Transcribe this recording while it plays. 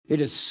It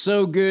is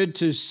so good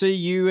to see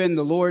you in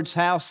the Lord's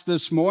house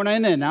this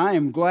morning, and I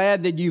am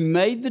glad that you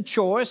made the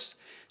choice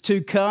to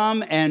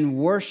come and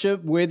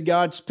worship with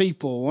God's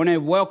people. I want to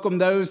welcome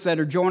those that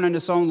are joining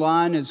us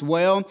online as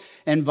well.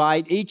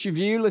 Invite each of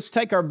you. Let's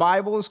take our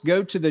Bibles,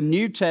 go to the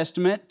New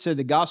Testament, to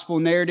the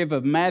gospel narrative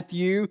of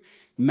Matthew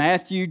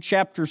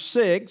chapter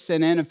 6,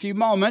 and in a few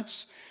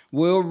moments,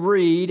 we'll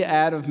read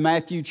out of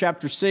Matthew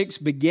chapter 6,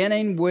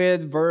 beginning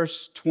with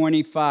verse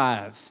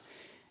 25.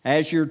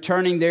 As you're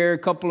turning there, a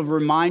couple of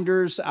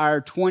reminders.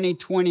 Our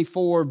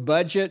 2024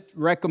 budget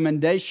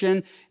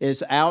recommendation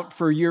is out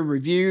for your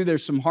review.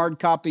 There's some hard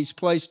copies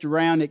placed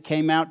around. It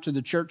came out to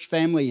the church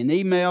family in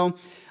email.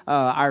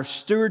 Our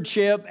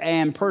stewardship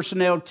and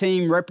personnel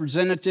team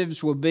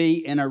representatives will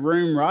be in a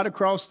room right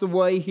across the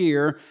way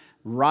here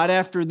right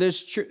after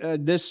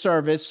this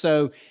service.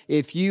 So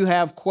if you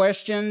have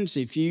questions,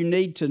 if you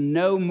need to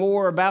know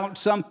more about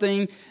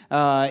something,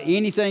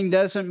 anything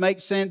doesn't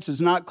make sense,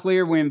 is not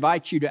clear, we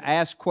invite you to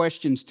ask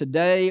questions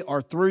today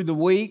or through the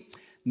week.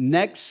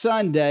 Next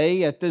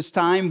Sunday at this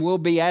time, we'll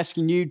be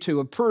asking you to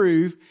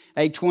approve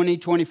a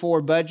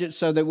 2024 budget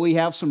so that we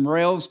have some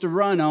rails to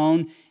run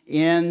on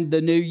in the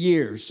new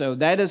year. So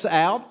that is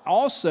out.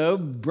 Also,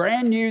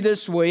 brand new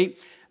this week,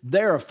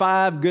 there are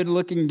 5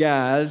 good-looking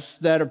guys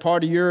that are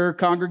part of your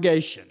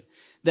congregation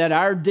that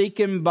our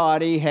deacon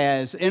body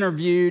has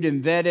interviewed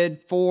and vetted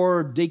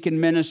for deacon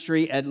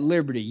ministry at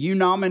Liberty. You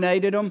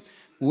nominated them,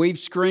 we've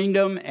screened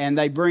them, and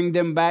they bring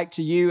them back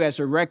to you as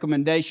a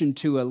recommendation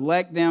to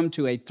elect them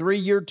to a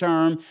 3-year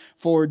term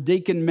for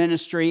deacon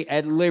ministry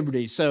at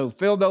Liberty. So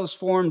fill those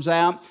forms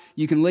out.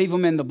 You can leave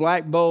them in the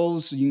black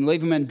bowls. You can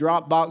leave them in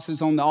drop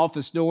boxes on the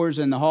office doors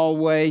in the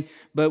hallway,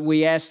 but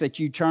we ask that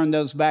you turn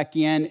those back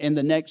in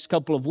the next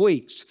couple of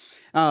weeks.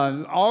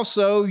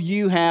 Also,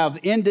 you have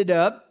ended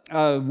up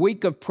a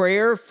week of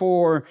prayer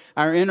for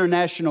our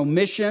international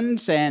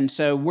missions, and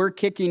so we're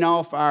kicking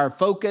off our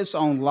focus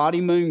on Lottie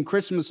Moon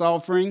Christmas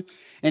offering.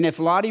 And if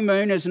Lottie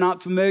Moon is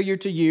not familiar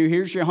to you,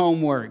 here's your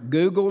homework.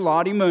 Google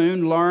Lottie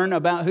Moon, learn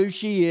about who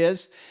she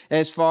is,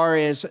 as far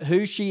as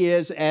who she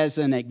is as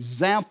an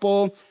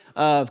example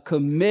of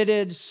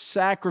committed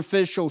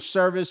sacrificial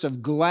service,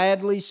 of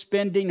gladly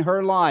spending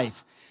her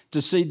life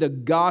to see the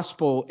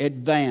gospel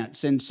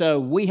advance. And so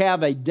we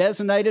have a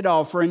designated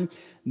offering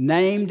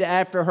named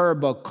after her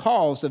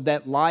because of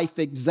that life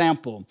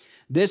example.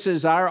 This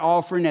is our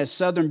offering as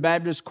Southern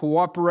Baptists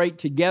cooperate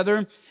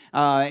together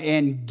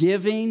in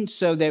giving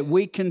so that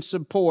we can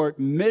support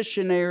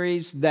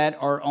missionaries that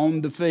are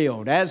on the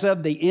field. As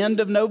of the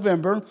end of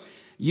November,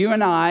 you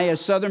and I,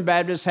 as Southern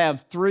Baptists,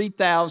 have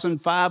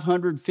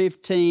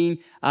 3,515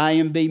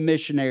 IMB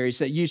missionaries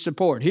that you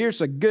support.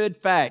 Here's a good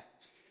fact.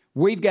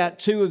 We've got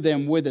 2 of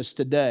them with us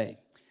today,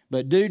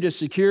 but due to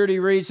security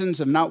reasons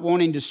of not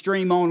wanting to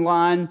stream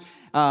online,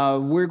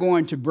 we're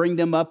going to bring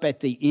them up at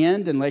the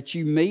end and let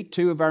you meet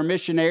 2 of our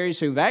missionaries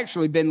who've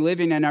actually been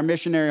living in our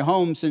missionary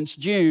home since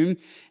June.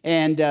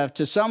 And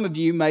to some of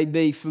you may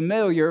be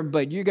familiar,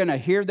 but you're going to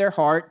hear their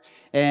heart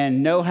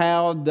and know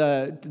how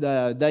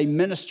they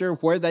minister,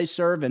 where they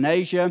serve in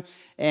Asia,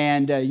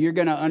 and you're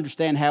going to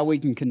understand how we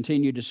can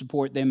continue to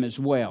support them as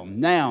well.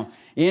 Now,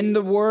 in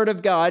the Word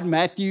of God,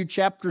 Matthew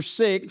chapter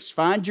 6,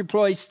 find your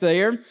place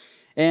there.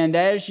 And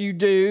as you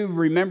do,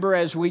 remember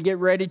as we get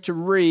ready to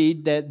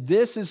read that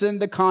this is in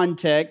the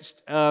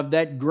context of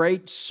that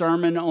great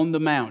Sermon on the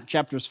Mount,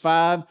 chapters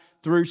 5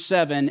 through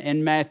 7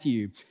 in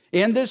Matthew.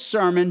 In this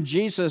sermon,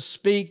 Jesus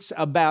speaks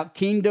about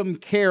kingdom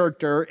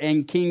character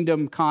and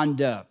kingdom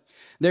conduct.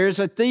 There's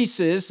a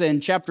thesis in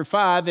chapter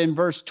 5 in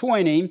verse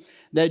 20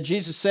 that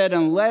Jesus said,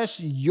 unless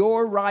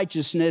your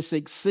righteousness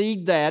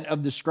exceed that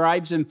of the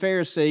scribes and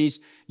Pharisees,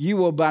 you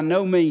will by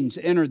no means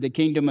enter the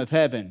kingdom of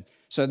heaven.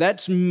 So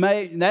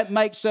that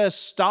makes us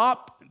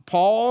stop,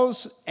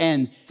 pause,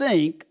 and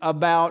think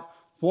about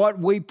what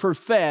we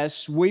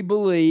profess, we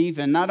believe,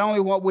 and not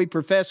only what we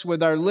profess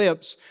with our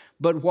lips,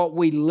 but what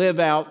we live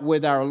out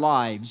with our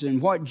lives.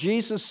 And what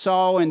Jesus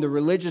saw in the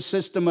religious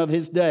system of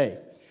his day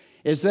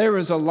is there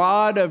was a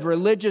lot of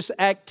religious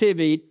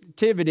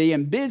activity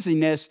and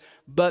busyness,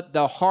 but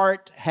the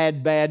heart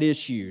had bad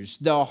issues.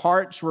 The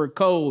hearts were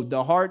cold,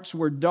 the hearts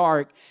were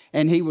dark,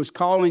 and he was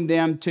calling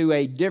them to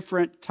a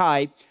different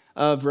type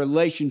of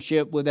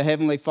relationship with the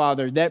Heavenly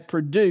Father that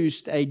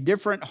produced a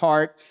different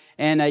heart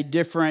and a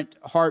different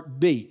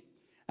heartbeat.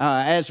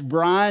 As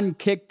Brian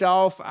kicked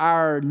off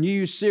our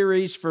new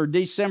series for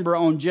December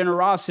on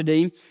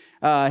generosity,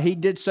 he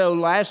did so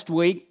last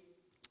week.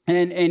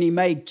 And he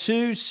made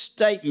 2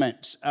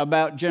 statements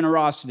about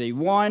generosity.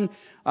 One,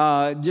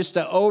 just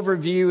an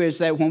overview, is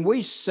that when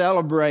we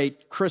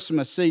celebrate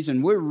Christmas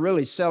season, we're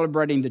really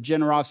celebrating the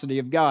generosity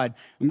of God.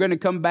 I'm going to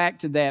come back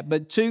to that.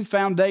 But 2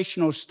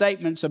 foundational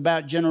statements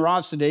about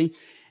generosity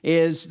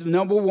is,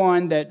 number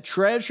 1, that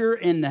treasure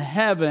in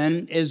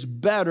heaven is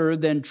better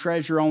than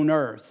treasure on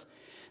earth.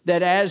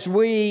 That as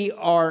we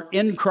are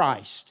in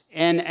Christ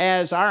and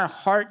as our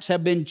hearts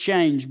have been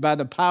changed by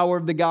the power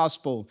of the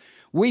gospel,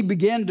 we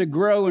begin to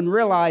grow and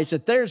realize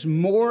that there's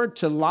more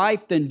to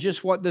life than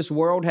just what this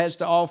world has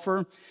to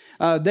offer.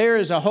 There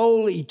is a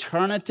whole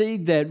eternity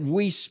that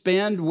we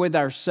spend with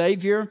our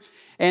Savior,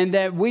 and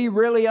that we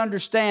really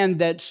understand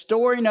that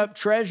storing up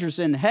treasures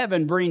in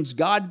heaven brings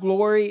God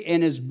glory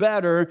and is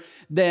better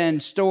than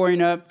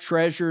storing up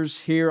treasures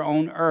here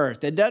on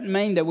earth. It doesn't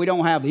mean that we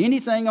don't have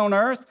anything on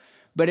earth,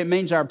 but it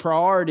means our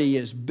priority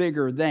is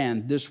bigger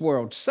than this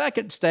world.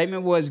 Second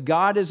statement was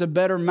God is a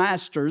better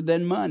master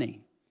than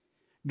money.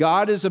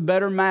 God is a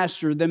better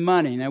master than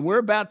money. Now, we're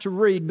about to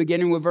read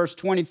beginning with verse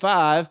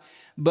 25,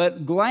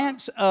 but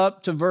glance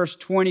up to verse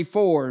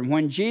 24. And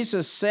when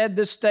Jesus said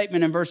this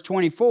statement in verse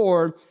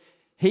 24,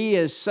 he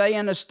is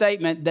saying a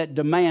statement that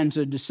demands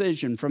a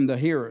decision from the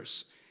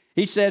hearers.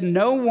 He said,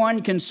 "No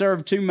one can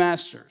serve two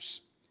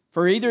masters,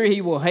 for either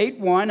he will hate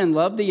one and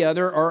love the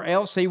other, or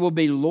else he will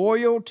be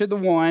loyal to the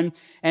one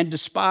and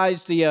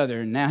despise the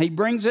other." Now, he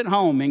brings it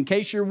home. In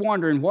case you're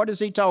wondering, what is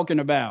he talking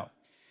about?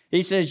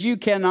 He says, you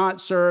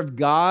cannot serve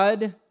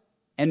God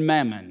and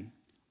mammon,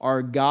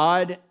 or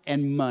God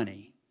and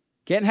money.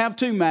 Can't have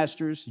two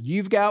masters.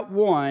 You've got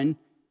one.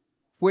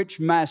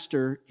 Which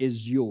master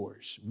is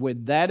yours?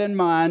 With that in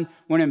mind, I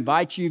want to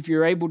invite you, if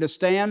you're able to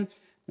stand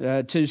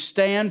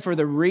for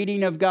the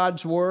reading of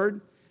God's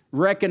word,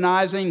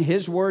 recognizing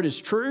his word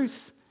is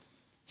truth,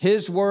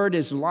 his word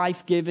is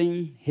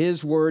life-giving,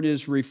 his word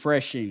is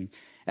refreshing.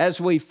 As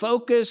we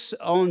focus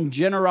on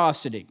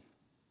generosity,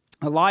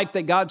 a life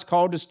that God's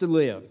called us to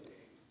live,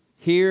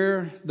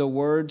 hear the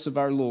words of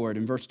our Lord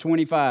in verse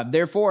 25.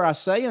 "Therefore I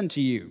say unto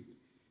you,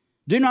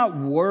 do not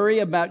worry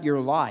about your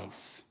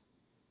life,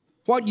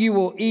 what you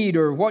will eat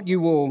or what you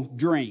will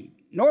drink,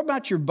 nor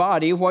about your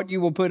body, what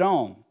you will put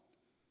on.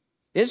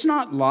 Is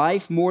not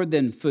life more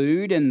than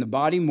food, and the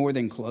body more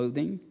than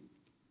clothing?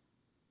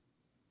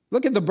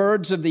 Look at the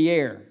birds of the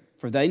air,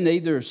 for they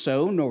neither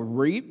sow nor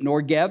reap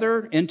nor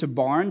gather into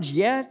barns,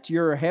 yet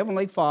your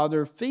heavenly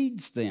Father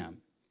feeds them."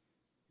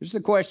 Here's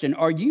the question: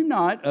 are you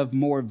not of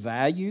more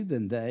value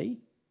than they?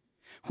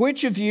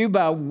 Which of you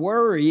by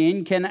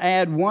worrying can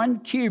add 1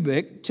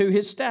 cubit to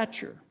his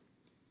stature?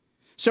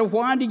 So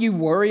why do you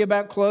worry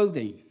about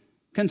clothing?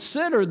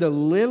 Consider the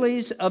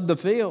lilies of the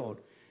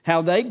field,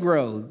 how they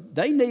grow.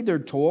 They neither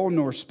toil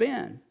nor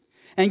spin.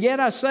 And yet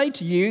I say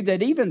to you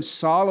that even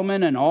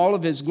Solomon in all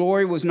of his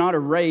glory was not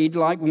arrayed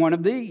like one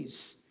of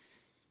these.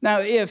 Now,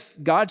 if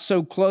God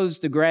so clothes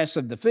the grass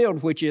of the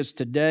field, which is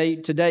today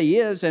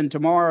is, and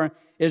tomorrow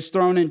is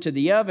thrown into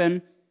the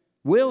oven,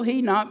 will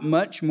he not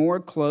much more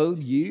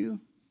clothe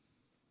you?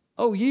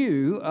 O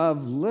you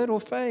of little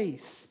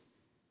faith.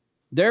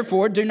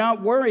 Therefore, do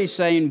not worry,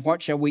 saying,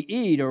 what shall we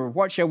eat, or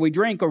what shall we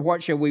drink, or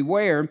what shall we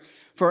wear?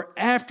 For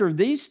after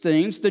these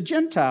things the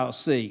Gentiles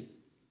seek.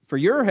 For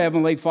your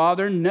heavenly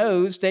Father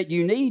knows that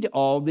you need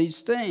all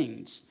these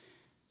things.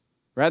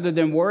 Rather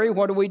than worry,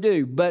 what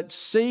do? But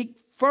seek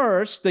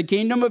first the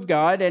kingdom of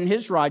God and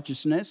his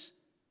righteousness,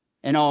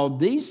 and all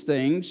these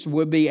things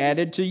will be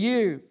added to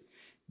you.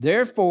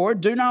 Therefore,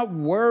 do not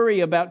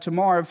worry about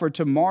tomorrow, for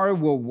tomorrow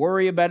will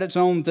worry about its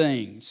own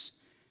things.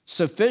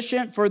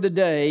 Sufficient for the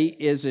day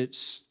is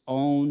its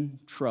own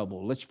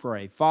trouble. Let's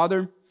pray.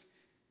 Father,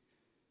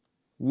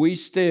 we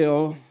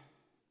still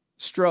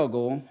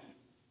struggle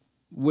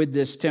with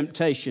this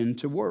temptation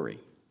to worry.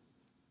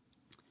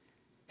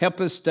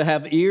 Help us to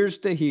have ears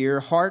to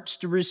hear, hearts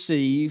to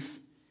receive,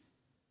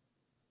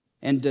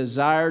 and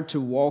desire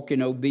to walk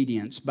in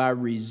obedience by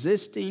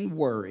resisting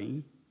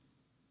worry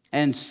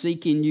and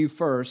seeking you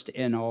first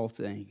in all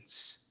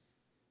things.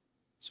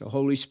 So,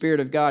 Holy Spirit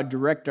of God,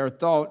 direct our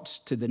thoughts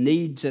to the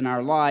needs in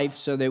our life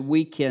so that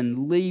we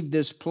can leave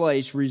this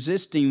place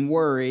resisting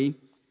worry,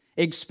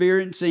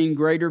 experiencing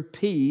greater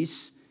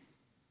peace,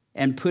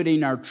 and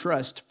putting our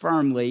trust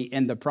firmly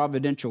in the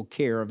providential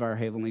care of our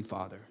Heavenly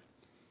Father.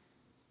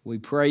 We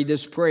pray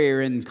this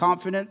prayer in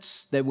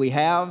confidence that we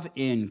have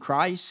in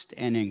Christ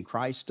and in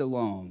Christ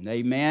alone.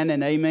 Amen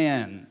and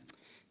amen.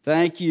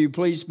 Thank you.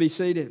 Please be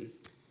seated.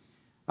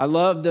 I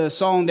love the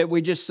song that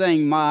we just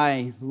sang,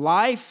 "My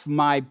life,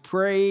 my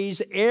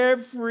praise,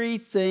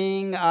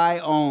 everything I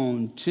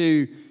own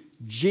to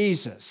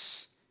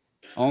Jesus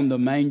on the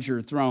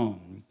manger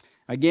throne."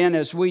 Again,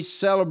 as we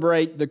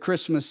celebrate the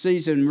Christmas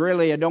season,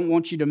 really, I don't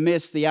want you to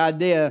miss the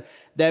idea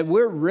that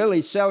we're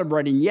really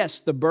celebrating, yes,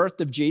 the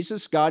birth of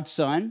Jesus, God's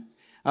Son.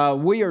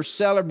 We are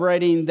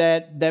celebrating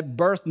that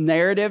birth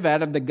narrative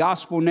out of the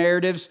gospel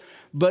narratives,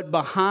 but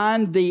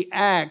behind the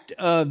act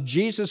of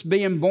Jesus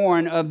being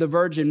born of the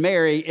Virgin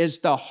Mary is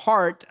the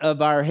heart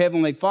of our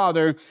Heavenly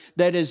Father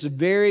that is a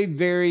very,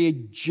 very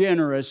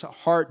generous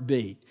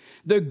heartbeat.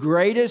 The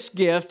greatest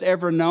gift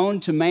ever known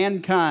to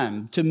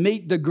mankind, to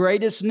meet the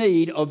greatest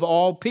need of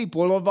all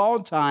people of all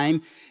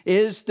time,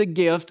 is the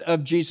gift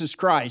of Jesus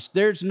Christ.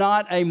 There's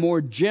not a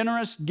more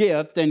generous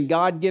gift than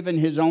God giving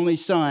his only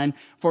Son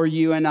for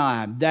you and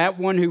I. That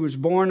one who was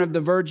born of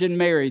the Virgin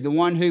Mary, the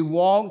one who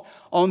walked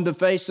on the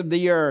face of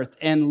the earth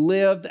and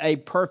lived a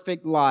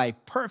perfect life,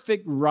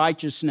 perfect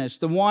righteousness,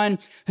 the one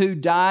who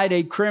died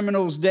a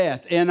criminal's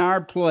death in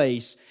our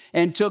place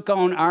and took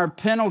on our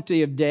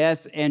penalty of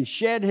death and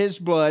shed his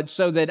blood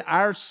so that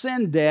our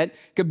sin debt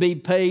could be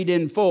paid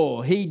in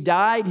full. He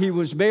died, he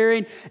was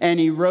buried, and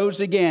he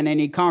rose again, and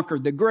he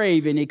conquered the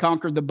grave, and he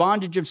conquered the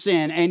bondage of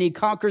sin, and he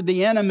conquered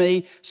the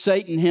enemy,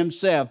 Satan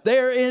himself.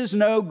 There is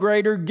no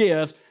greater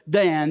gift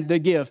than the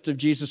gift of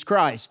Jesus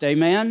Christ.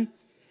 Amen?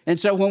 And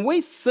so when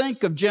we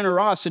think of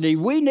generosity,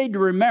 we need to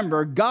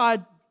remember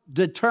God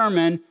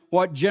determined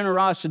what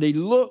generosity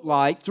looked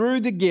like through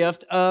the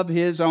gift of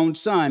his own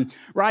son.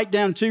 Write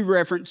down two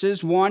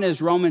references. One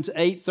is Romans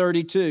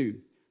 8:32.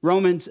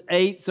 Romans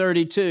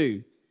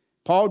 8:32.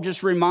 Paul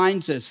just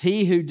reminds us,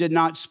 he who did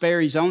not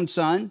spare his own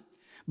son,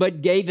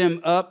 but gave him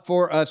up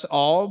for us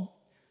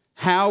all,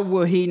 how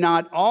will he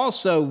not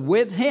also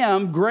with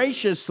him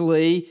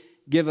graciously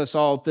give us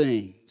all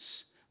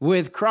things?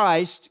 With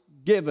Christ,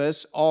 give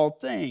us all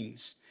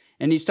things.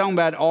 And he's talking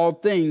about all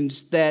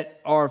things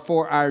that are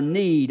for our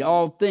need,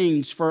 all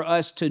things for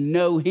us to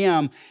know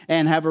him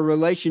and have a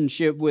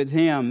relationship with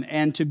him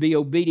and to be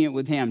obedient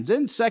with him.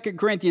 Then 2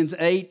 Corinthians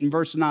 8 and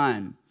verse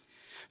 9.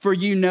 For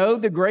you know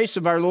the grace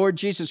of our Lord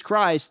Jesus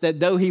Christ, that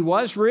though he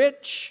was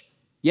rich,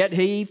 yet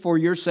he, for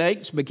your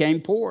sakes, became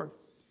poor,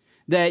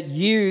 that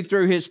you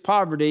through his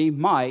poverty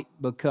might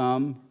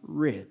become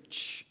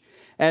rich.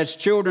 As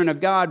children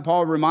of God,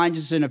 Paul reminds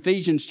us in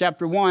Ephesians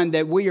chapter 1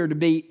 that we are to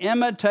be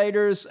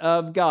imitators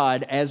of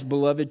God as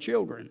beloved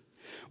children.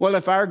 Well,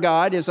 if our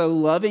God is a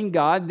loving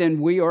God, then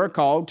we are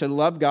called to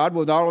love God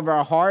with all of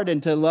our heart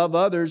and to love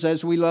others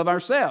as we love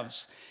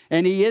ourselves.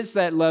 And he is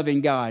that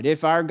loving God.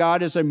 If our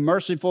God is a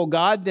merciful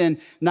God, then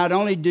not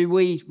only do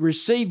we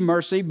receive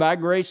mercy by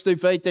grace through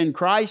faith in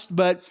Christ,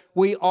 but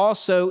we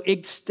also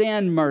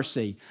extend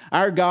mercy.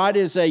 Our God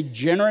is a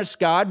generous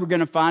God. We're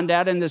going to find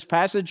out in this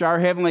passage, our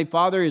Heavenly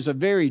Father is a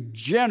very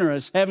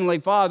generous Heavenly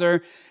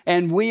Father,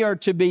 and we are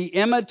to be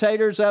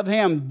imitators of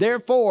him.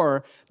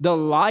 Therefore, the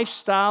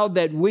lifestyle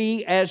that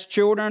we as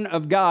children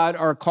of God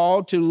are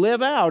called to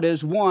live out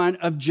is one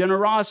of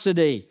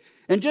generosity.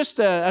 And just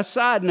a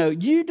side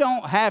note, you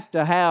don't have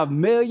to have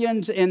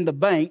millions in the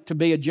bank to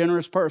be a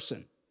generous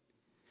person.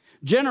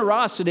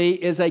 Generosity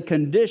is a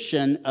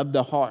condition of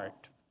the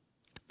heart.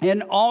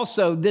 And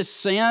also this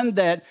sin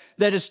that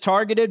is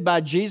targeted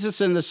by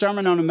Jesus in the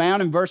Sermon on the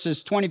Mount in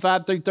verses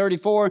 25 through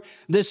 34,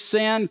 this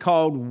sin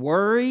called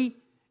worry,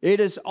 it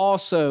is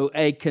also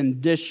a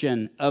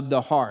condition of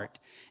the heart.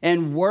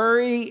 And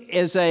worry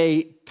is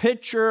a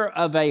picture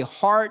of a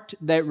heart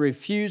that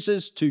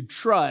refuses to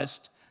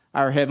trust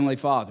our Heavenly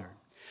Father.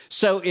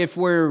 So if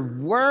we're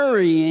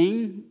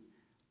worrying,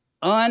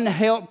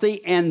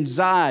 unhealthy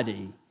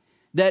anxiety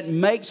that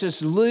makes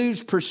us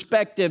lose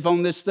perspective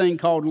on this thing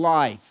called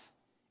life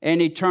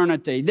and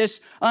eternity,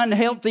 this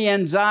unhealthy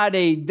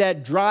anxiety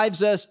that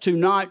drives us to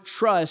not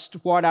trust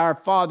what our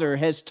Father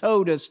has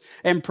told us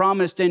and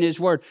promised in his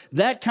word,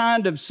 that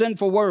kind of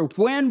sinful worry,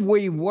 when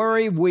we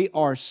worry, we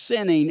are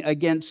sinning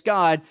against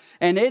God.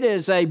 And it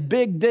is a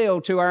big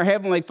deal to our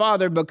Heavenly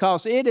Father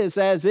because it is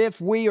as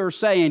if we are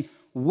saying,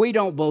 we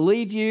don't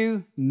believe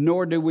you,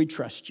 nor do we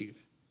trust you.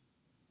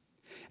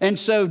 And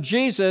so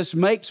Jesus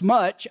makes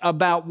much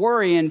about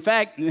worry. In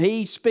fact,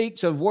 he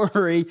speaks of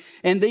worry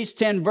in these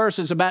 10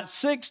 verses about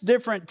 6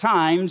 different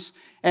times,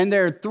 and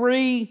there are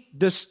 3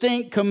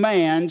 distinct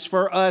commands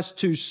for us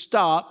to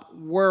stop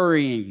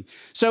worrying.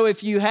 So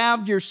if you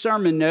have your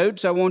sermon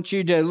notes, I want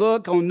you to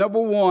look on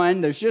number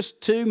 1. There's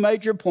just 2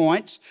 major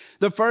points.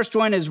 The first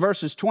one is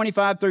verses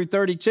 25 through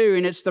 32,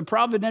 and it's the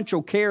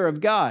providential care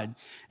of God.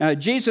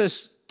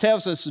 Jesus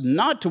tells us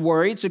not to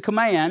worry. It's a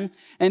command.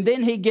 And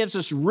then he gives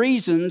us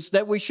reasons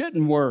that we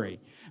shouldn't worry,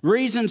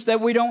 reasons that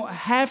we don't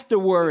have to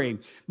worry.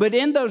 But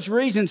in those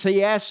reasons,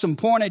 he asks some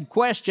pointed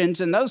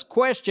questions, and those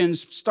questions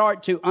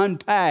start to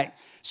unpack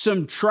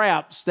some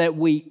traps that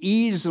we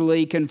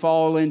easily can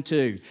fall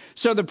into.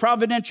 So the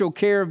providential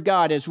care of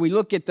God, as we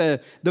look at the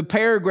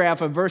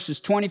paragraph of verses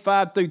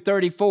 25 through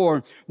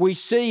 34, we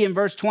see in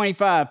verse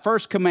 25,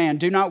 first command,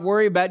 do not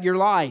worry about your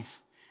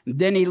life.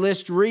 Then he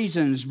lists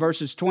reasons,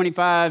 verses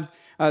 25,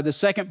 the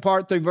second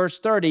part through verse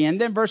 30. And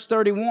then verse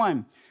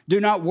 31, do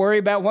not worry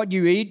about what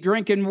you eat,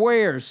 drink, and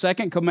wear,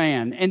 second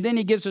command. And then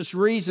he gives us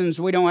reasons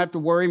we don't have to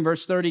worry in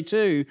verse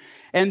 32.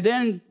 And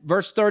then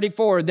verse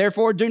 34,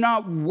 therefore do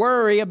not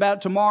worry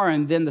about tomorrow.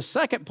 And then the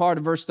second part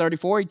of verse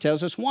 34, he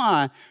tells us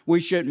why we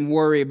shouldn't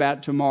worry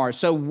about tomorrow.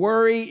 So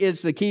worry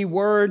is the key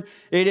word.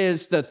 It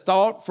is the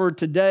thought for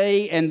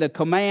today, and the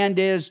command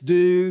is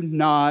do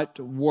not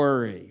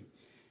worry.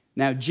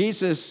 Now,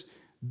 Jesus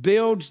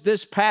builds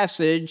this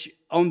passage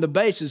on the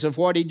basis of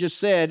what he just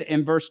said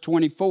in verse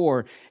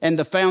 24 and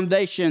the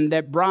foundation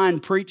that Brian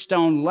preached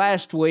on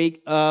last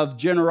week of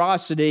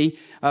generosity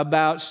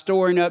about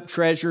storing up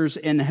treasures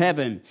in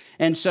heaven.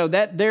 And so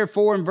that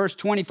therefore in verse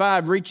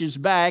 25 reaches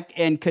back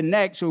and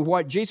connects with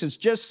what Jesus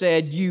just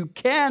said. You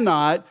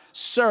cannot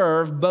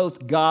serve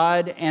both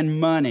God and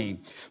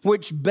money,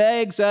 which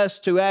begs us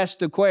to ask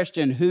the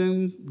question,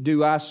 whom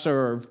do I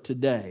serve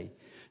today?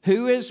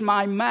 Who is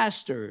my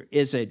master?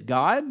 Is it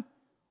God?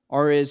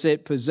 Or is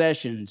it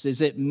possessions?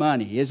 Is it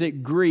money? Is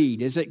it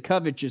greed? Is it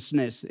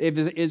covetousness?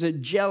 Is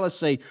it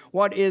jealousy?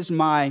 What is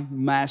my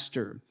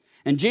master?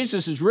 And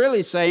Jesus is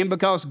really saying,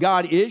 because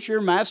God is your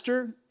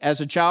master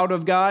as a child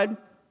of God,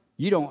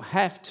 you don't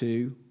have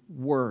to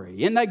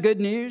worry. Isn't that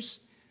good news?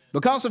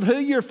 Because of who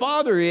your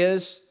Father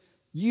is,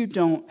 you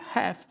don't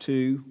have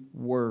to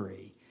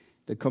worry.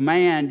 The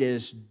command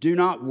is, do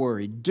not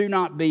worry, do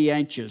not be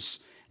anxious.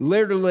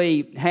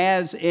 Literally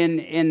has in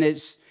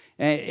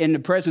the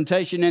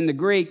presentation in the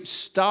Greek,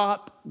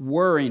 stop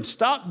worrying.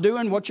 Stop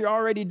doing what you're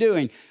already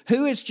doing.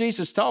 Who is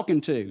Jesus talking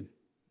to?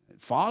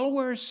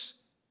 Followers?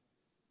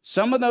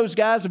 Some of those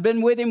guys have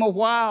been with him a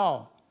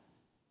while.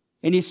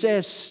 And he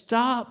says,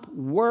 stop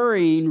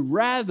worrying,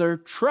 rather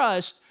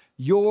trust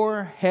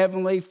your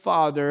heavenly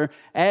Father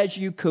as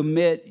you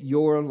commit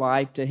your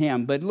life to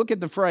him. But look at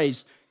the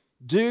phrase,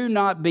 do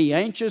not be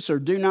anxious or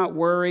do not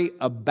worry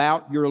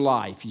about your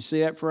life. You see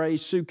that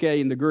phrase, suke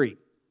in the Greek.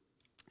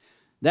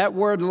 That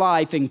word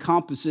life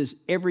encompasses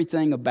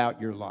everything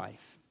about your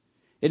life.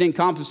 It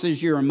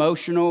encompasses your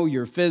emotional,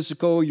 your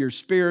physical, your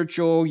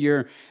spiritual,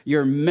 your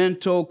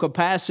mental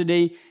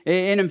capacity.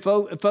 It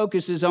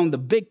focuses on the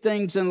big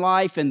things in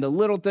life and the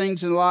little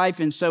things in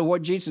life. And so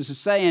what Jesus is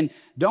saying,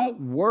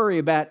 don't worry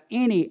about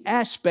any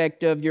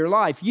aspect of your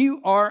life. You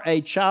are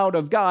a child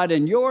of God,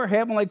 and your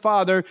heavenly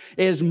Father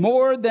is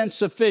more than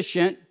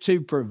sufficient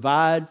to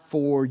provide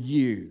for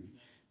you.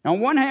 Now, on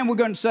one hand, we're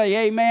going to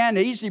say, amen,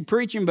 easy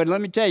preaching, but let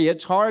me tell you,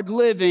 it's hard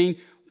living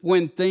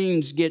when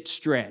things get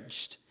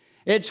stretched.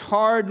 It's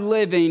hard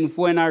living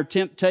when our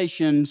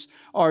temptations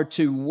are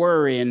to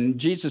worry. And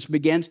Jesus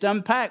begins to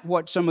unpack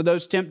what some of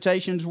those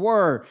temptations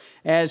were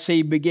as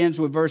he begins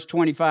with verse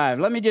 25.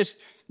 Let me just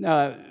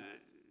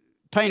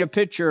paint a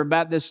picture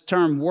about this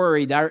term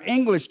worry. Our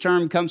English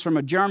term comes from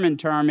a German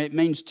term. It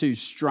means to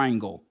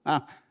strangle.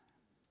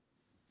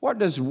 What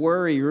does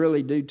worry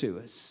really do to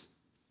us?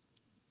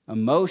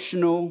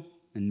 Emotional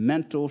and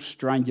mental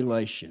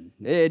strangulation.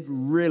 It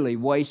really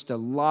wastes a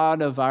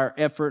lot of our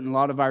effort and a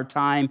lot of our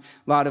time,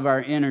 a lot of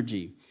our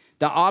energy.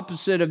 The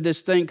opposite of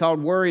this thing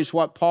called worry is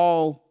what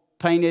Paul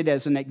painted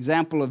as an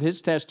example of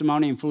his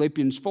testimony in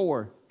Philippians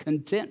 4,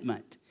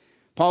 contentment.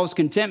 Paul's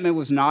contentment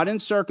was not in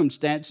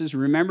circumstances.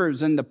 Remember, it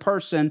was in the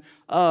person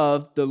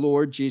of the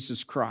Lord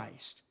Jesus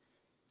Christ.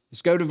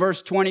 Let's go to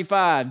verse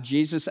 25.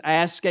 Jesus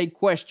asks a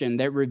question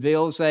that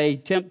reveals a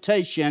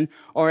temptation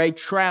or a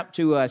trap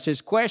to us. His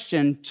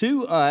question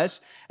to us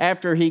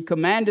after he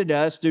commanded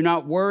us, do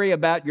not worry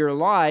about your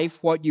life,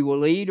 what you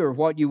will eat or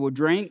what you will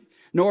drink,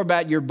 nor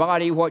about your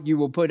body, what you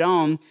will put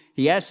on.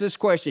 He asks this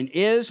question,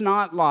 is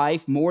not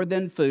life more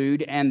than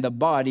food and the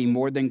body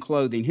more than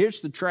clothing?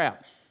 Here's the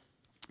trap.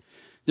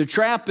 The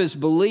trap is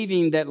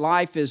believing that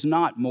life is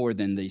not more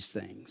than these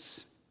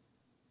things.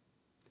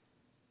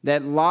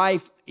 That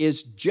life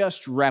is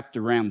just wrapped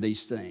around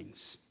these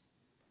things.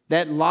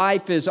 That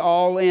life is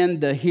all in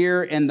the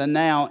here and the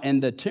now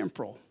and the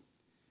temporal.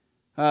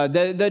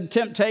 The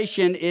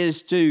temptation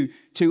is to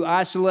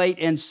isolate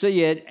and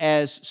see it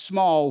as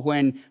small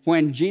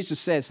when Jesus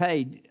says,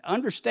 hey,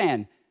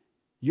 understand,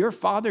 your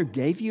Father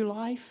gave you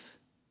life.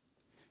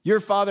 Your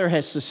Father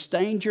has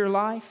sustained your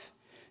life.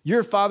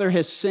 Your Father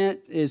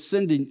is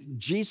sending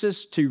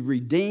Jesus to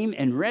redeem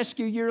and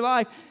rescue your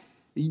life.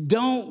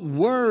 Don't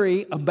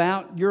worry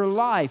about your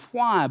life.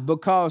 Why?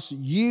 Because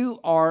you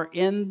are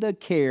in the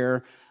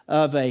care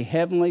of a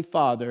heavenly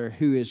Father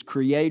who is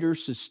creator,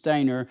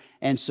 sustainer,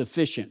 and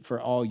sufficient for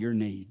all your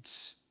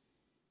needs.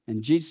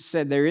 And Jesus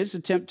said there is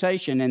a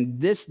temptation, and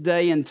this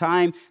day and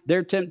time,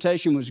 their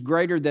temptation was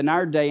greater than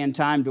our day and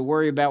time to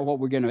worry about what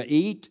we're going to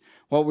eat,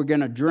 what we're going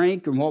to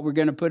drink, and what we're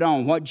going to put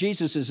on. What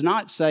Jesus is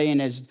not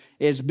saying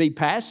is be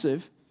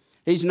passive.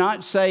 He's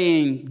not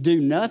saying do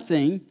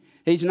nothing.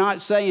 He's not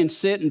saying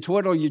sit and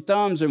twiddle your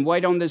thumbs and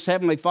wait on this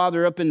Heavenly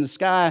Father up in the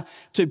sky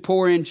to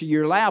pour into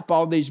your lap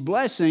all these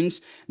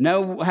blessings.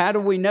 No, how do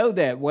we know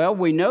that? Well,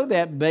 we know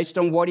that based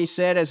on what he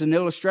said as an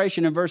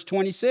illustration in verse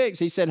 26.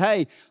 He said,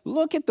 hey,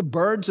 look at the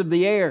birds of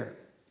the air.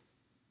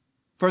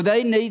 For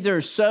they neither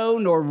sow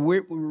nor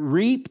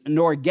reap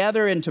nor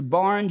gather into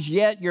barns,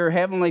 yet your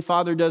Heavenly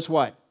Father does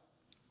what?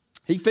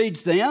 He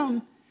feeds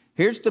them.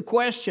 Here's the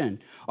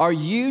question. Are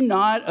you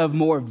not of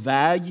more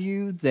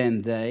value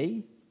than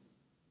they?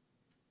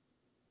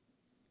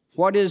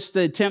 What is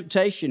the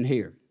temptation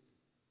here?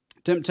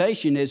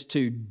 Temptation is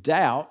to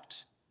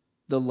doubt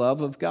the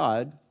love of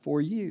God for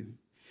you.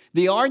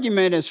 The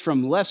argument is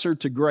from lesser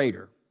to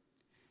greater.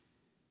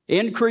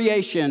 In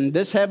creation,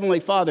 this Heavenly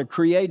Father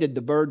created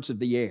the birds of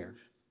the air,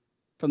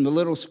 from the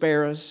little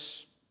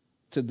sparrows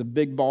to the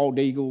big bald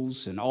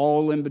eagles and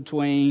all in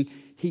between.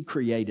 He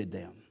created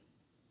them.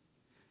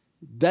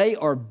 They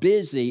are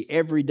busy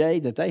every day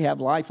that they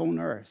have life on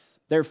earth.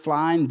 They're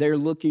flying, they're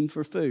looking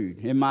for food.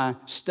 In my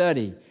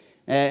study,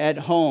 at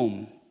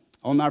home,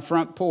 on our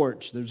front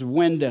porch, there's a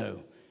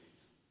window.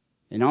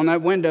 And on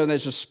that window,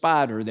 there's a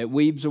spider that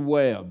weaves a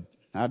web.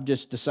 I've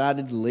just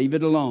decided to leave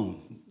it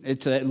alone.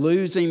 It's a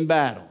losing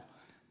battle.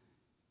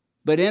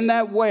 But in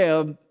that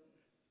web,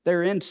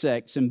 They're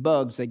insects and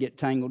bugs that get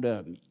tangled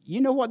up.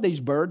 You know what these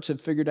birds have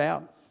figured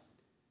out?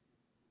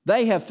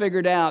 They have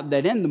figured out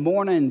that in the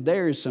morning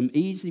there is some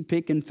easy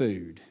picking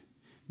food.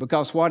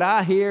 Because what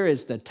I hear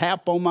is the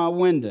tap on my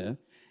window.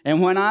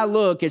 And when I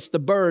look, it's the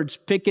birds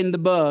picking the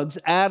bugs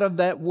out of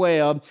that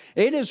web.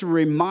 It is a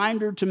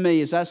reminder to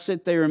me as I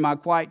sit there in my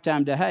quiet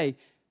time to, hey,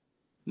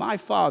 my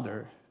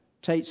Father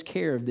takes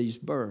care of these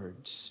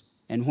birds.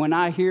 And when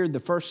I hear the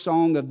first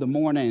song of the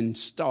morning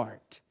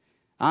start,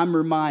 I'm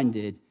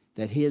reminded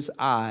that his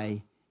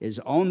eye is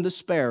on the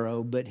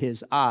sparrow, but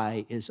his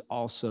eye is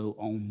also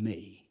on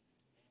me.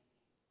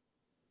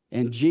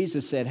 And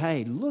Jesus said,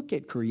 hey, look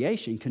at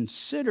creation.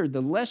 Consider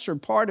the lesser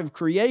part of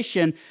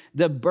creation,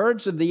 the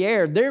birds of the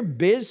air. They're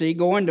busy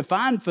going to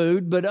find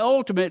food, but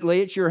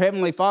ultimately it's your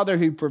heavenly Father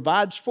who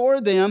provides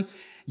for them.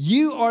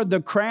 You are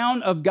the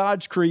crown of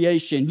God's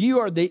creation. You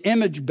are the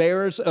image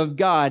bearers of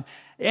God.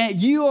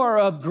 And you are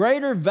of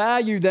greater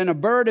value than a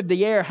bird of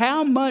the air.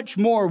 How much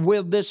more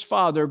will this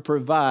Father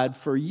provide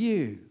for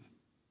you?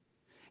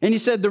 And he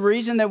said the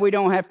reason that we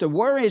don't have to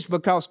worry is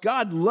because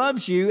God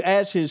loves you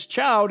as his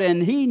child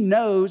and he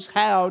knows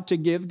how to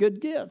give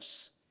good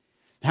gifts.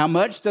 How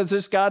much does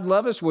this God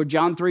love us? Well,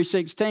 John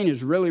 3:16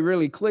 is really,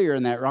 really clear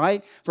in that,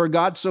 right? For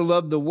God so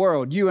loved the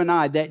world, you and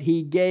I, that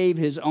he gave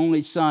his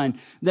only son,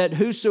 that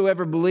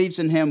whosoever believes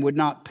in him would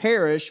not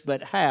perish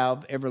but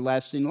have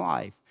everlasting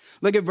life.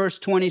 Look at verse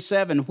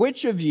 27.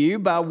 Which of you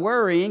by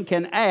worrying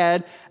can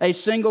add a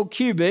single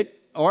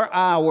cubit or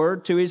hour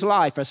to his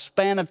life, a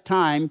span of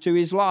time to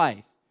his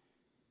life?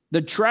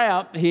 The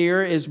trap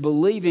here is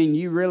believing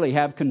you really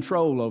have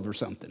control over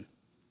something.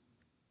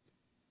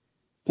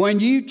 When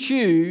you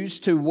choose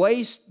to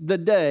waste the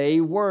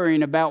day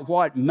worrying about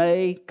what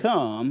may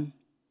come,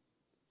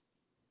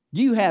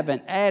 you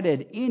haven't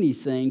added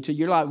anything to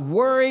your life.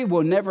 Worry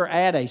will never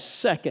add a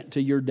second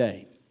to your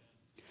day.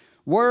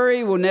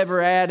 Worry will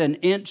never add an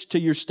inch to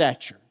your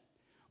stature.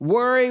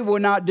 Worry will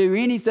not do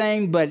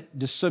anything but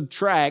to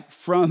subtract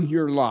from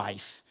your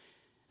life.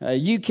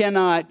 You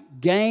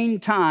cannot gain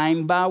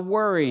time by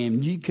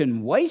worrying. You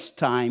can waste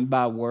time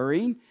by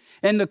worrying.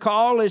 And the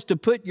call is to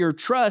put your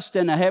trust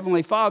in a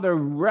heavenly Father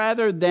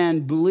rather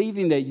than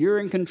believing that you're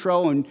in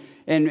control.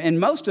 And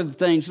most of the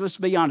things, let's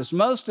be honest,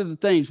 most of the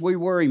things we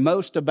worry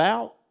most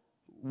about,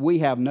 we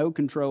have no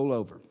control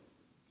over.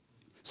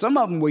 Some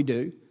of them we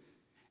do.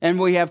 And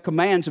we have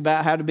commands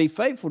about how to be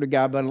faithful to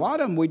God, but a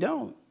lot of them we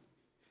don't.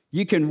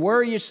 You can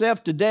worry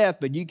yourself to death,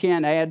 but you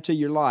can't add to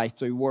your life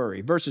through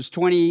worry. Verses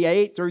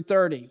 28 through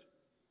 30.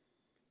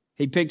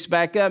 He picks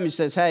back up and he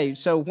says, hey,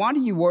 so why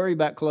do you worry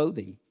about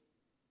clothing?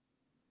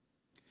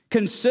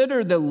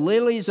 Consider the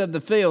lilies of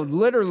the field,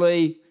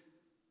 literally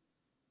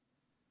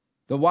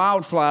the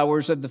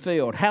wildflowers of the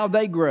field, how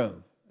they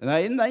grow.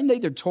 They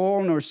neither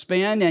toil nor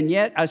spin, and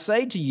yet I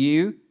say to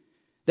you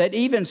that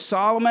even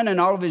Solomon in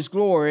all of his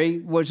glory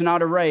was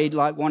not arrayed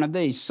like one of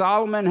these.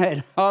 Solomon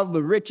had all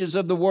the riches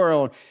of the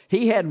world.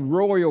 He had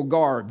royal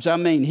garbs.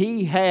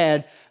 He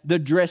had the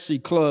dressy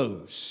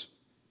clothes.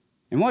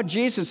 And what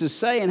Jesus is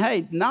saying,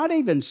 hey, not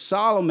even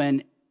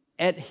Solomon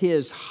at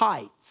his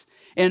height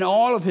and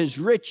all of his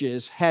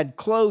riches had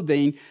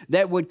clothing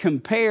that would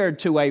compare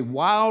to a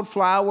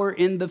wildflower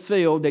in the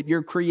field that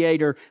your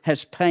Creator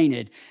has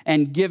painted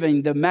and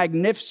given the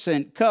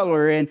magnificent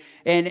color. And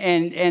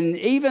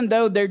even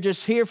though they're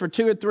just here for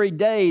 2 or 3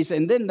 days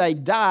and then they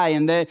die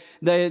and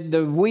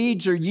the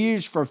weeds are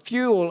used for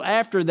fuel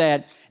after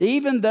that,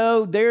 even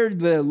though they're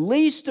the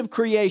least of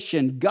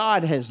creation,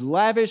 God has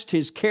lavished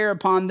his care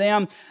upon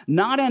them,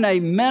 not in a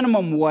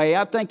minimum way.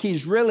 I think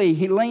he's really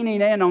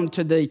leaning in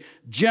onto the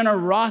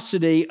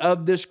generosity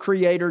of this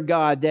Creator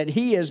God, that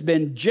he has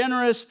been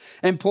generous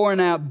and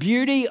pouring out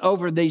beauty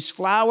over these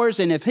flowers.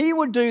 And if he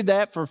would do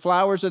that for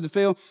flowers of the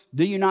field,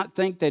 do you not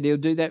think that he'll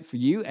do that for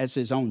you as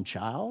his own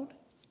child?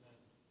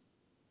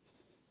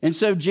 And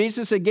so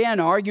Jesus, again,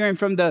 arguing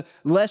from the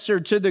lesser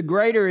to the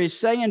greater, is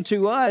saying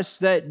to us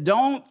that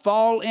don't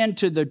fall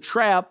into the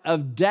trap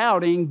of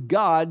doubting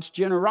God's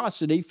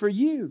generosity for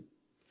you.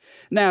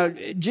 Now,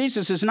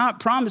 Jesus is not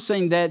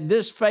promising that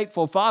this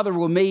faithful Father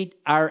will meet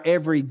our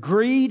every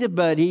greed,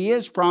 but he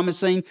is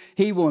promising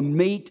he will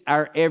meet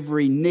our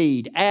every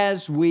need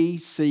as we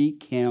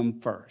seek him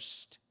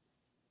first.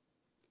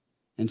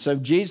 And so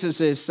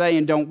Jesus is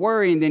saying, don't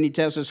worry, and then he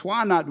tells us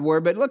why not to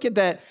worry. But look at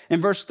that in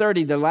verse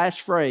 30, the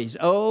last phrase.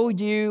 Oh,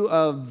 you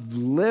of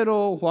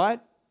little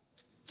what?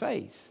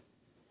 Faith.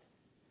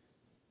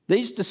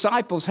 These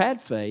disciples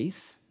had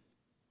faith.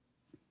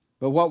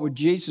 But what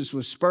Jesus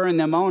was spurring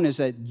them on is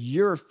that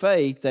your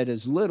faith that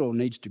is little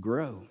needs to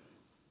grow.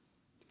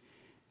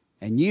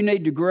 And you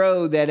need to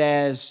grow that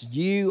as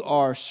you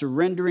are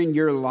surrendering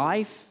your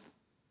life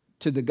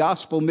to the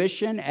gospel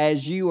mission,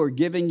 as you are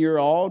giving your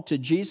all to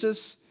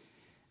Jesus,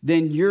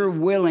 then you're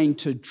willing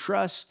to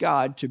trust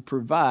God to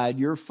provide,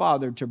 your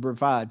Father to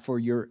provide for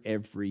your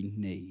every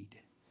need.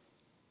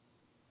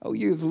 Oh,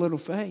 you have little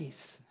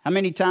faith. How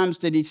many times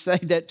did he say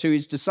that to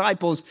his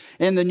disciples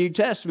in the New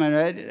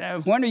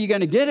Testament? When are you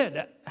going to get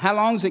it? How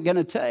long is it going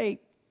to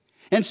take?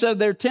 And so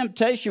their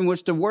temptation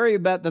was to worry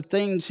about the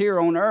things here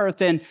on earth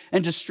and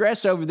to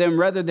stress over them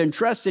rather than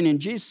trusting.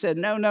 And Jesus said,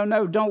 no,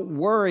 don't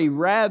worry.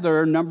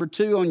 Rather, number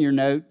 2 on your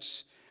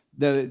notes,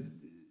 the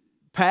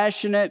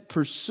passionate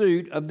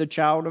pursuit of the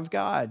child of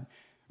God.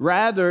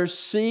 Rather,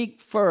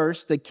 seek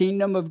first the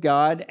kingdom of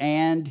God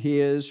and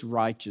his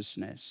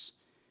righteousness.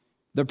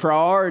 The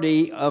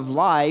priority of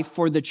life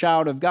for the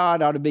child of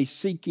God ought to be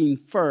seeking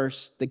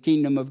first the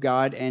kingdom of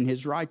God and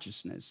his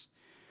righteousness.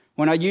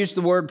 When I use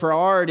the word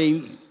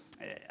priority,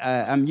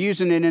 I'm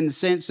using it in the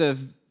sense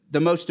of the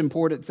most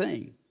important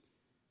thing.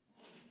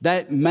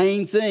 That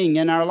main thing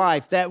in our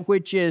life, that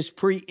which is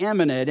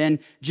preeminent. And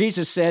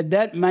Jesus said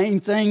that main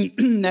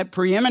thing, that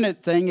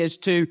preeminent thing is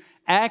to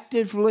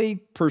actively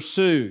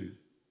pursue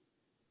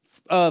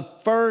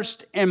of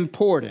first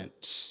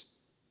importance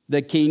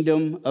the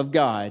kingdom of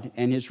God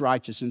and his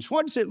righteousness.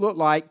 What does it look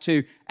like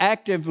to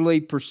actively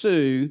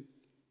pursue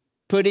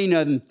putting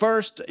in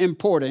first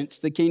importance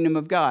the kingdom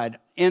of God?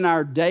 In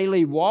our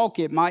daily walk,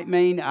 it might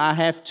mean I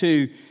have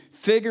to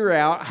figure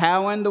out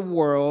how in the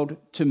world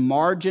to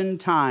margin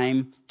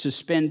time to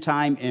spend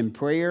time in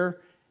prayer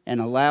and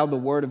allow the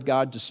Word of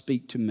God to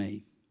speak to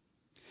me.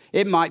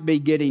 It might be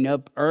getting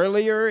up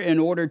earlier in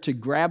order to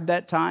grab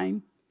that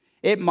time.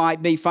 It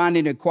might be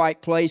finding a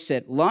quiet place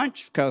at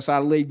lunch because I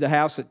leave the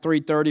house at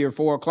 3:30 or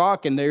 4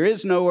 o'clock and there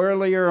is no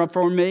earlier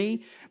for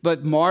me,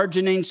 but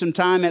margining some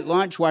time at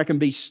lunch where I can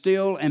be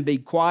still and be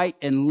quiet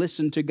and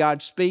listen to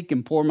God speak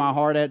and pour my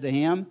heart out to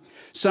him.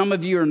 Some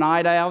of you are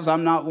night owls.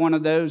 I'm not one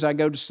of those. I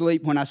go to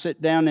sleep when I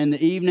sit down in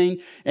the evening.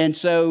 And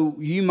so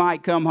you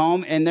might come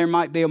home and there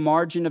might be a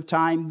margin of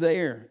time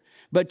there.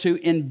 But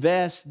to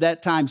invest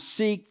that time,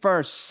 seek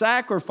first,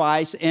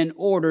 sacrifice in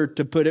order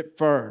to put it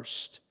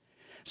first.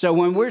 So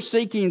when we're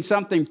seeking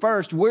something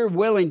first, we're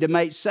willing to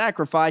make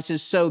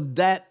sacrifices so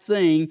that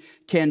thing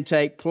can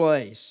take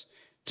place.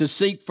 To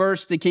seek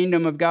first the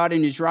kingdom of God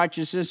and his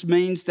righteousness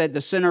means that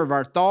the center of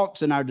our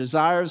thoughts and our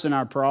desires and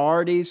our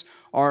priorities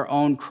are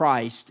on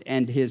Christ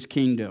and his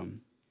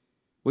kingdom.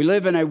 We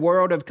live in a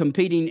world of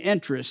competing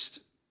interests,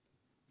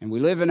 and we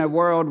live in a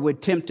world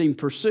with tempting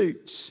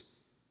pursuits.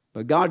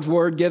 But God's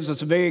word gives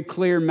us a very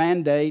clear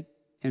mandate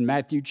in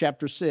Matthew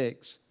chapter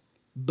 6.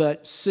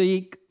 But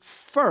seek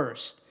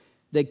first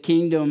the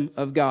kingdom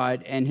of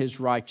God and his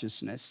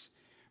righteousness.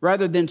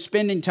 Rather than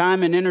spending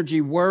time and energy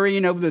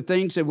worrying over the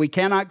things that we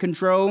cannot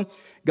control,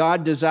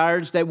 God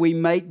desires that we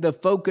make the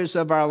focus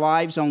of our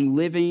lives on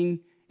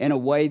living in a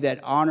way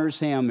that honors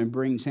him and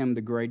brings him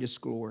the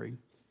greatest glory.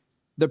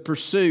 The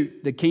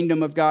pursuit, the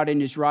kingdom of God and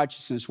his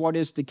righteousness. What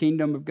is the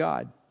kingdom of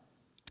God?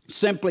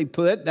 Simply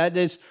put, that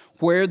is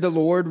where the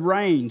Lord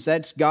reigns.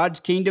 That's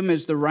God's kingdom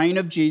is the reign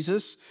of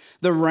Jesus,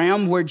 the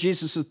realm where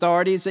Jesus'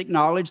 authority is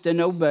acknowledged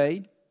and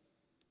obeyed.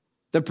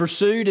 The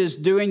pursuit is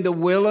doing the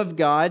will of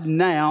God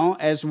now,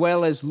 as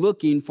well as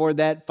looking for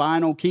that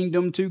final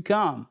kingdom to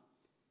come.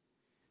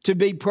 To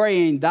be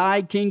praying,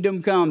 thy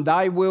kingdom come,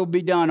 thy will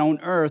be done on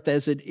earth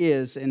as it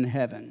is in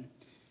heaven.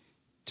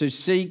 To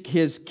seek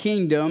his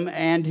kingdom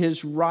and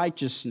his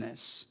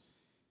righteousness.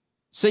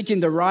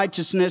 Seeking the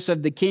righteousness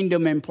of the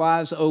kingdom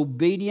implies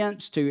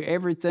obedience to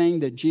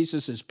everything that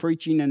Jesus is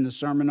preaching in the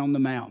Sermon on the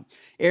Mount.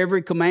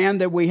 Every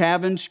command that we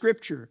have in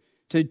Scripture.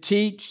 To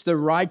teach the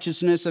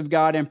righteousness of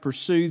God and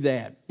pursue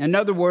that. In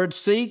other words,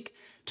 seek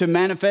to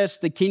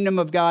manifest the kingdom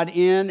of God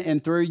in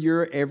and through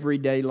your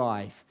everyday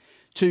life.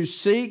 To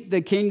seek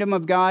the kingdom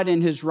of God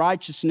and his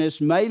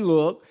righteousness may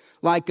look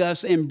like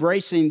us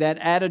embracing that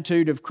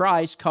attitude of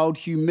Christ called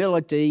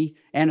humility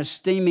and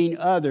esteeming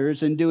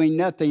others and doing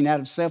nothing out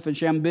of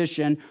selfish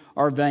ambition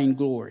or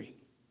vainglory.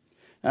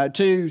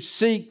 To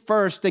seek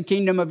first the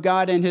kingdom of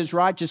God and his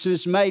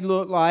righteousness may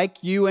look like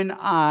you and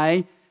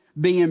I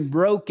being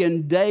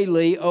broken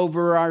daily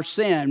over our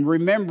sin,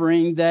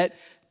 remembering that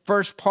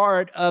first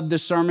part of the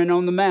Sermon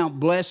on the Mount,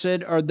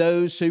 blessed are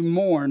those who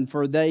mourn,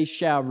 for they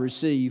shall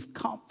receive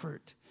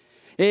comfort.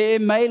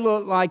 It may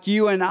look like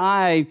you and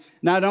I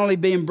not only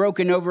being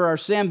broken over our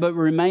sin, but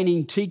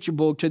remaining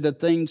teachable to the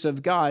things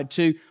of God,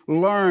 to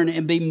learn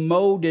and be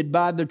molded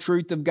by the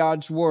truth of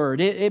God's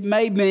word. It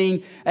may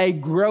mean a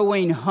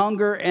growing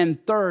hunger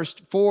and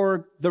thirst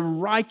for the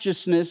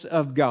righteousness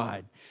of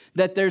God.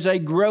 That there's a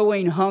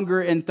growing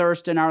hunger and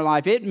thirst in our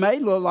life. It may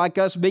look like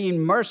us being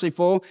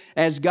merciful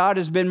as God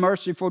has been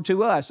merciful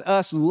to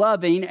us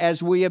loving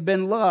as we have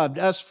been loved,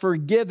 us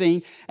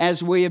forgiving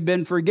as we have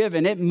been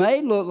forgiven. It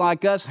may look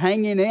like us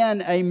hanging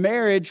in a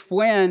marriage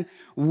when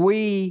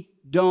we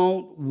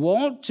don't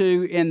want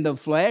to in the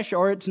flesh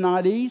or it's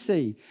not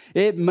easy.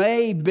 It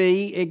may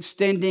be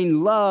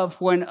extending love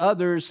when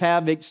others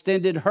have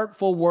extended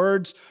hurtful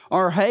words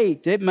or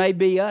hate. It may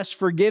be us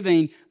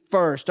forgiving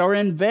first, or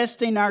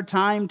investing our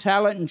time,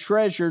 talent, and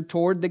treasure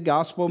toward the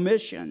gospel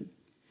mission.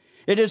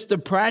 It is the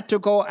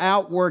practical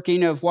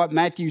outworking of what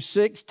Matthew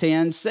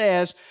 6:10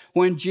 says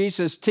when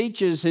Jesus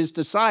teaches his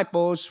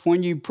disciples,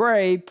 when you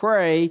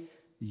pray,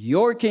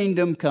 your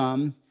kingdom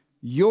come,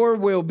 your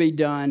will be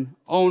done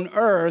on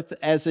earth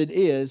as it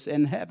is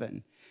in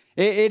heaven.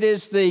 It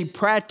is the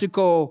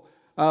practical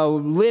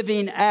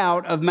living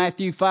out of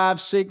Matthew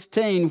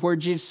 5:16, where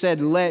Jesus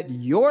said, "Let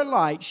your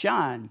light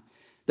shine,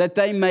 that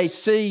they may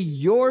see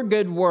your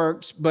good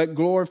works, but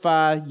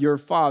glorify your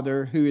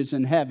Father who is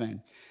in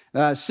heaven."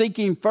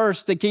 Seeking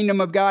first the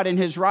kingdom of God and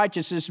his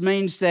righteousness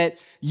means that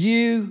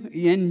you,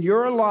 in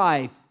your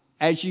life,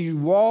 as you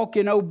walk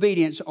in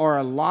obedience, are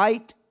a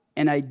light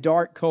in a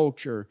dark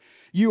culture.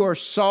 You are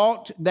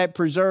salt that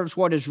preserves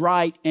what is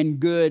right and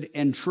good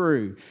and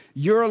true.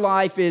 Your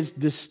life is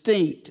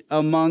distinct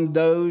among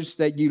those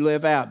that you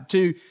live out.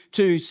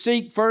 To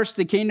seek first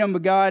the kingdom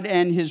of God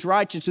and his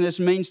righteousness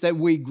means that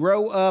we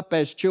grow up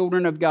as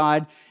children of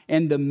God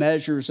in the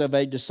measures of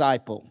a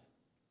disciple.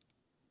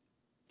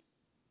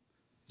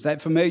 Is that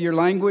familiar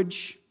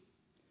language?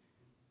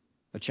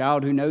 A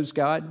child who knows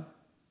God,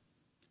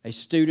 a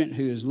student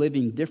who is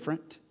living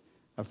different,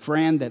 a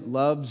friend that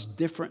loves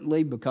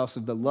differently because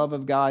of the love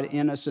of God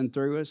in us and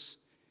through us,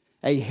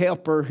 a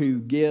helper who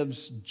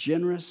gives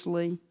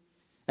generously,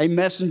 a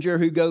messenger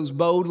who goes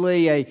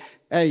boldly,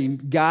 a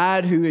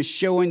guide who is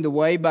showing the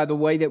way by the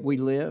way that we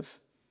live.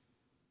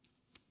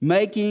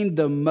 Making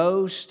the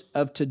most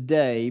of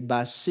today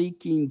by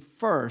seeking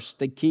first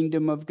the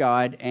kingdom of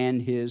God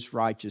and his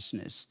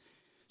righteousness.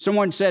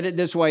 Someone said it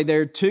this way: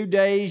 there are 2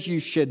 days you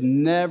should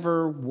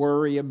never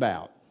worry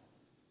about.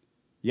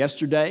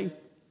 Yesterday,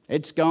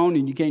 it's gone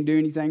and you can't do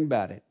anything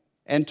about it.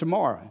 And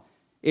tomorrow,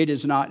 it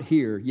is not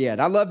here yet.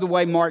 I love the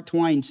way Mark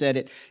Twain said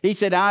it. He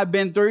said, "I've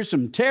been through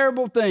some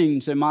terrible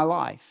things in my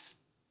life,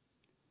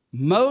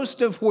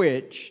 most of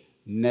which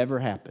never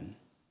happened."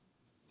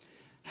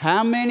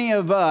 How many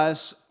of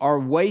us are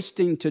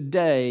wasting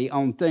today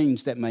on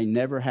things that may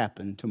never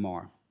happen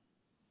tomorrow?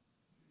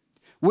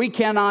 We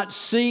cannot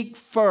seek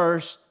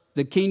first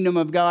the kingdom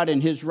of God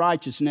and his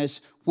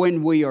righteousness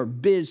when we are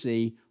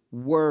busy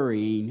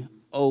worrying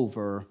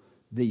over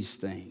these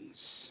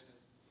things.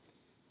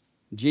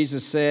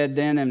 Jesus said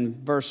then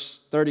in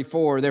verse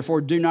 34,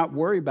 "Therefore do not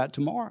worry about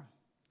tomorrow."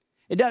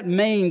 It doesn't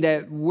mean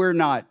that we're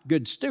not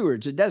good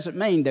stewards. It doesn't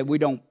mean that we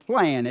don't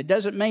plan. It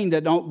doesn't mean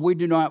that we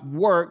do not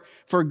work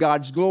for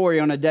God's glory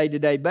on a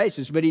day-to-day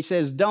basis. But he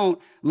says, don't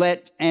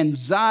let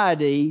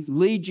anxiety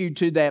lead you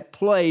to that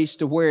place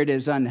to where it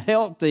is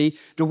unhealthy,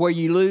 to where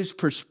you lose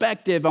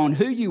perspective on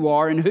who you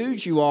are and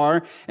whose you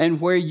are,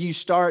 and where you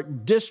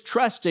start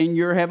distrusting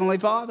your Heavenly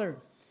Father.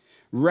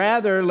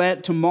 Rather,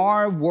 let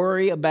tomorrow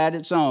worry about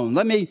its own.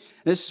 This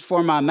is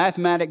for my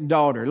mathematic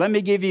daughter. Let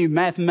me give you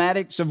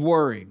mathematics of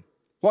worry.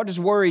 What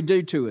does worry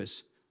do to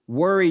us?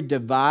 Worry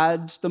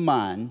divides the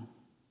mind.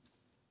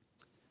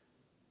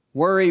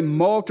 Worry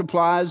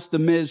multiplies the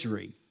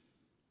misery.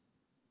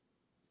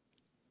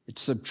 It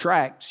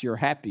subtracts your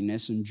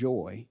happiness and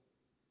joy.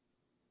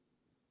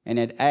 And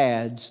it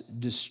adds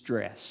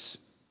distress.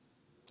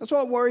 That's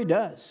what worry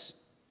does.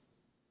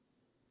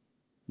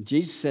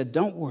 Jesus said,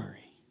 don't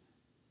worry.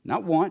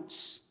 Not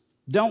once.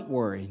 Don't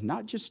worry.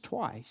 Not just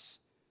twice.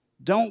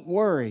 Don't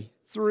worry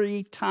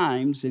 3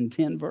 times in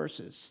 10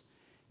 verses.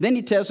 Then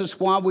he tells us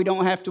why we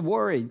don't have to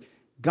worry.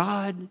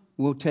 God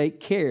will take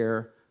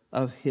care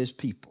of his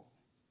people.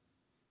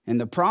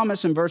 And the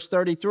promise in verse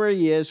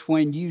 33 is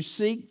when you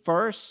seek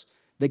first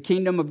the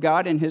kingdom of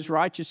God and his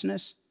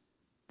righteousness,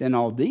 then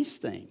all these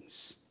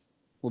things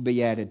will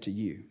be added to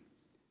you.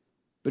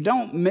 But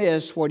don't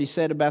miss what he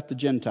said about the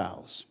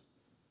Gentiles.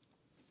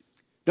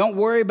 Don't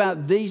worry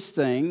about these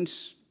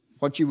things,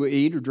 what you will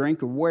eat or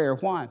drink or wear.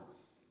 Why?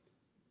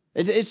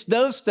 It's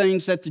those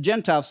things that the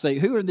Gentiles say.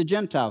 Who are the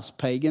Gentiles?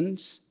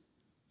 Pagans,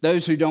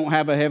 those who don't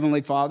have a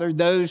heavenly Father,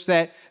 those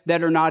that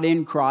are not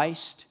in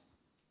Christ.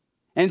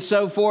 And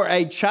so for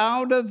a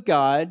child of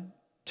God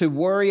to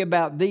worry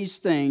about these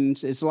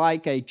things is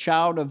like a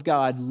child of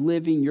God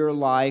living your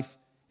life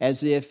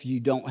as if you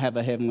don't have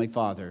a heavenly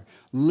Father,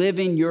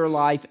 living your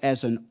life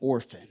as an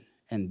orphan.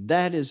 And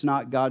that is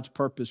not God's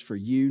purpose for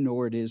you,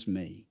 nor it is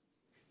me.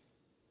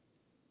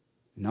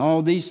 And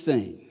all these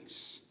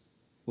things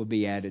will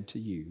be added to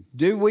you.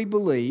 Do we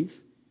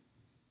believe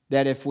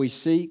that if we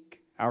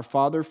seek our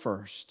Father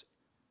first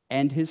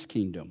and his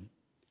kingdom,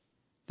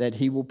 that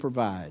he will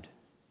provide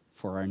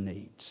for our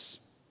needs?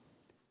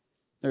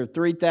 There are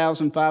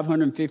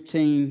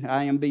 3,515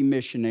 IMB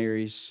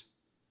missionaries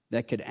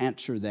that could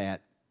answer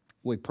that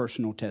with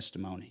personal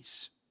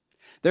testimonies.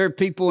 There are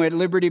people at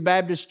Liberty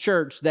Baptist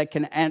Church that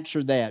can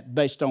answer that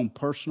based on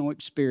personal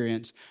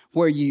experience,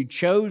 where you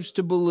chose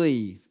to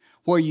believe,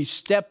 where you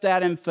stepped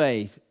out in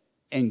faith,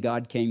 and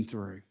God came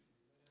through.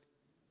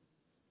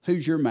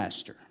 Who's your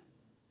master?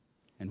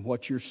 And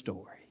what's your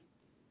story?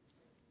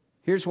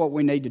 Here's what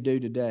we need to do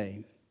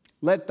today.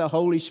 Let the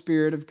Holy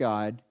Spirit of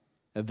God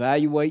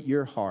evaluate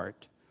your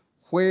heart.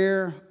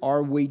 Where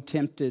are we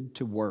tempted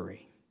to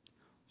worry?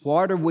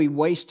 What are we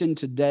wasting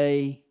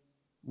today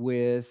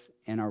with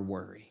in our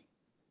worry?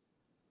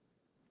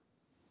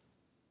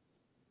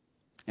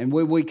 And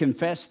will we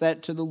confess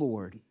that to the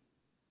Lord?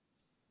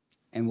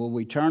 And will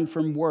we turn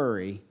from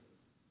worry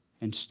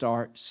and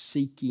start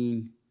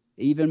seeking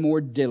even more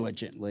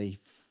diligently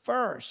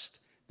first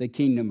the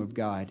kingdom of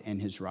God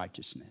and his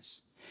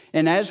righteousness?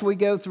 And as we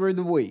go through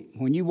the week,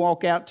 when you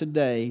walk out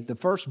today, the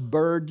first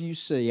bird you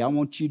see, I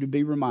want you to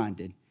be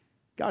reminded,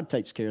 God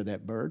takes care of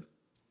that bird.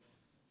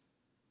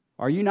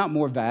 Are you not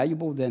more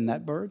valuable than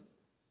that bird?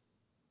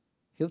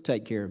 He'll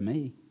take care of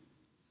me.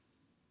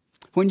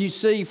 When you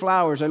see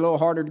flowers, they're a little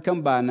harder to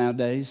come by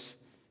nowadays.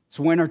 It's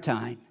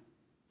wintertime.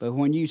 But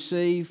when you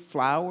see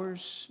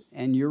flowers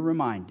and you're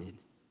reminded,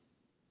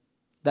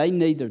 they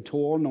neither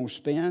toil nor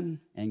spin,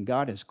 and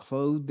God has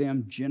clothed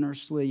them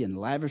generously and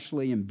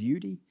lavishly in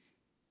beauty,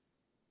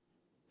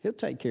 He'll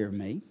take care of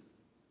me.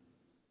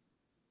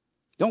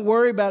 Don't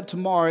worry about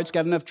tomorrow. It's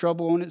got enough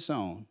trouble on its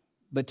own.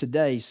 But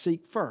today,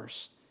 seek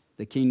first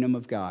the kingdom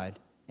of God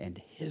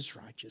and His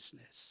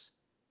righteousness.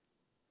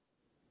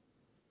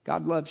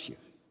 God loves you.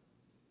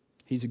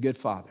 He's a good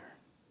Father.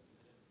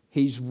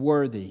 He's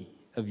worthy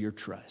of your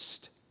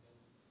trust.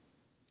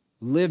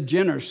 Live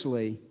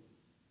generously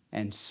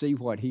and see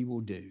what He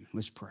will do.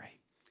 Let's pray.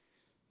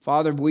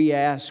 Father, we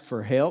ask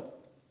for help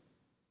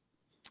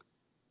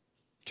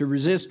to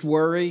resist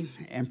worry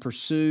and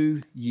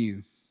pursue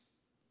you.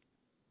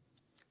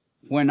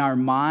 When our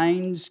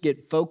minds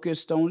get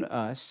focused on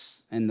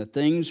us and the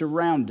things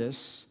around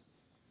us,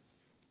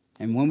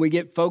 and when we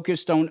get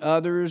focused on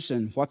others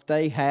and what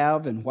they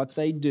have and what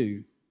they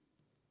do,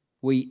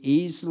 we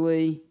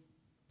easily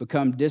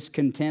become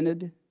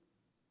discontented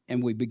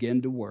and we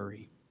begin to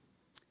worry.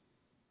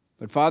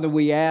 But Father,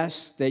 we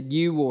ask that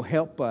you will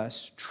help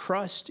us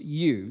trust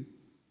you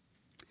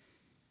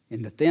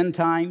in the thin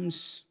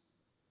times,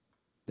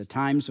 the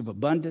times of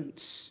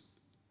abundance,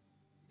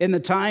 in the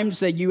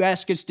times that you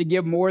ask us to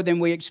give more than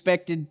we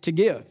expected to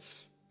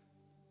give.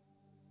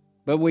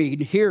 But we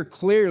hear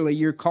clearly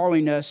you're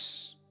calling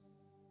us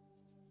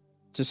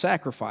to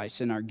sacrifice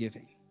in our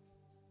giving.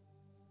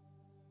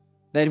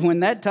 That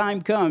when that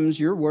time comes,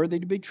 you're worthy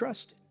to be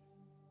trusted.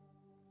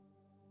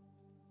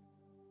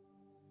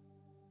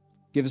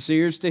 Give us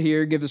ears to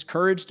hear, give us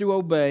courage to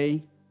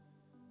obey.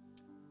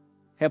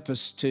 Help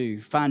us to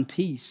find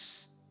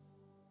peace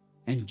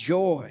and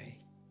joy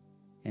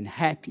and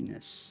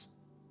happiness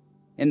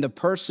in the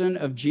person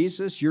of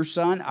Jesus, your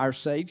Son, our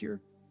Savior.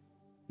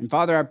 And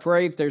Father, I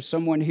pray if there's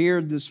someone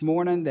here this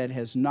morning that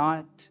has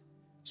not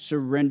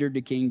surrendered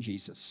to King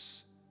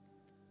Jesus,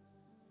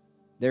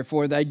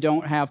 therefore they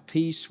don't have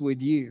peace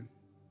with you.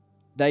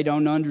 They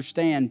don't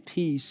understand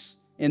peace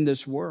in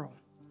this world.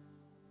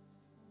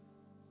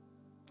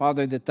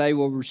 Father, that they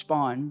will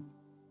respond,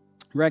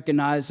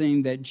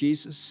 recognizing that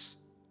Jesus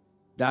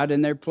died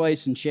in their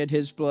place and shed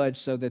His blood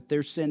so that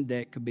their sin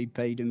debt could be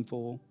paid in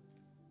full.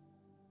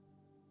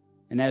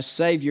 And as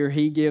Savior,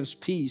 He gives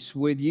peace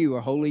with you,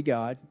 a holy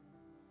God,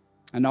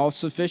 an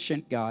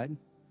all-sufficient God,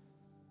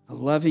 a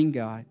loving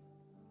God,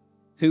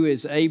 who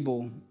is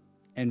able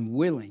and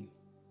willing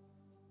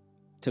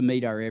to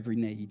meet our every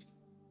need.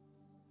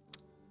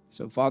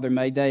 So, Father,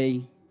 may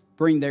they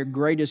bring their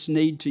greatest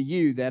need to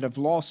you, that of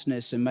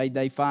lostness, and may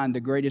they find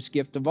the greatest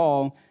gift of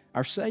all,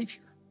 our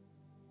Savior.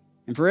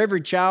 And for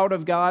every child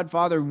of God,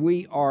 Father,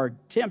 we are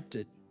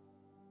tempted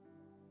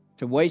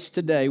to waste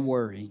today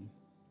worrying.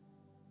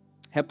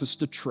 Help us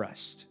to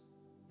trust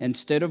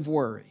instead of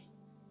worry.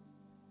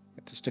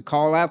 Help us to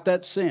call out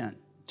that sin,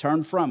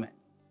 turn from it,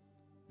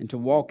 and to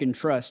walk in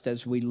trust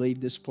as we leave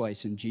this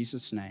place. In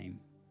Jesus' name,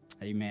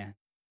 amen.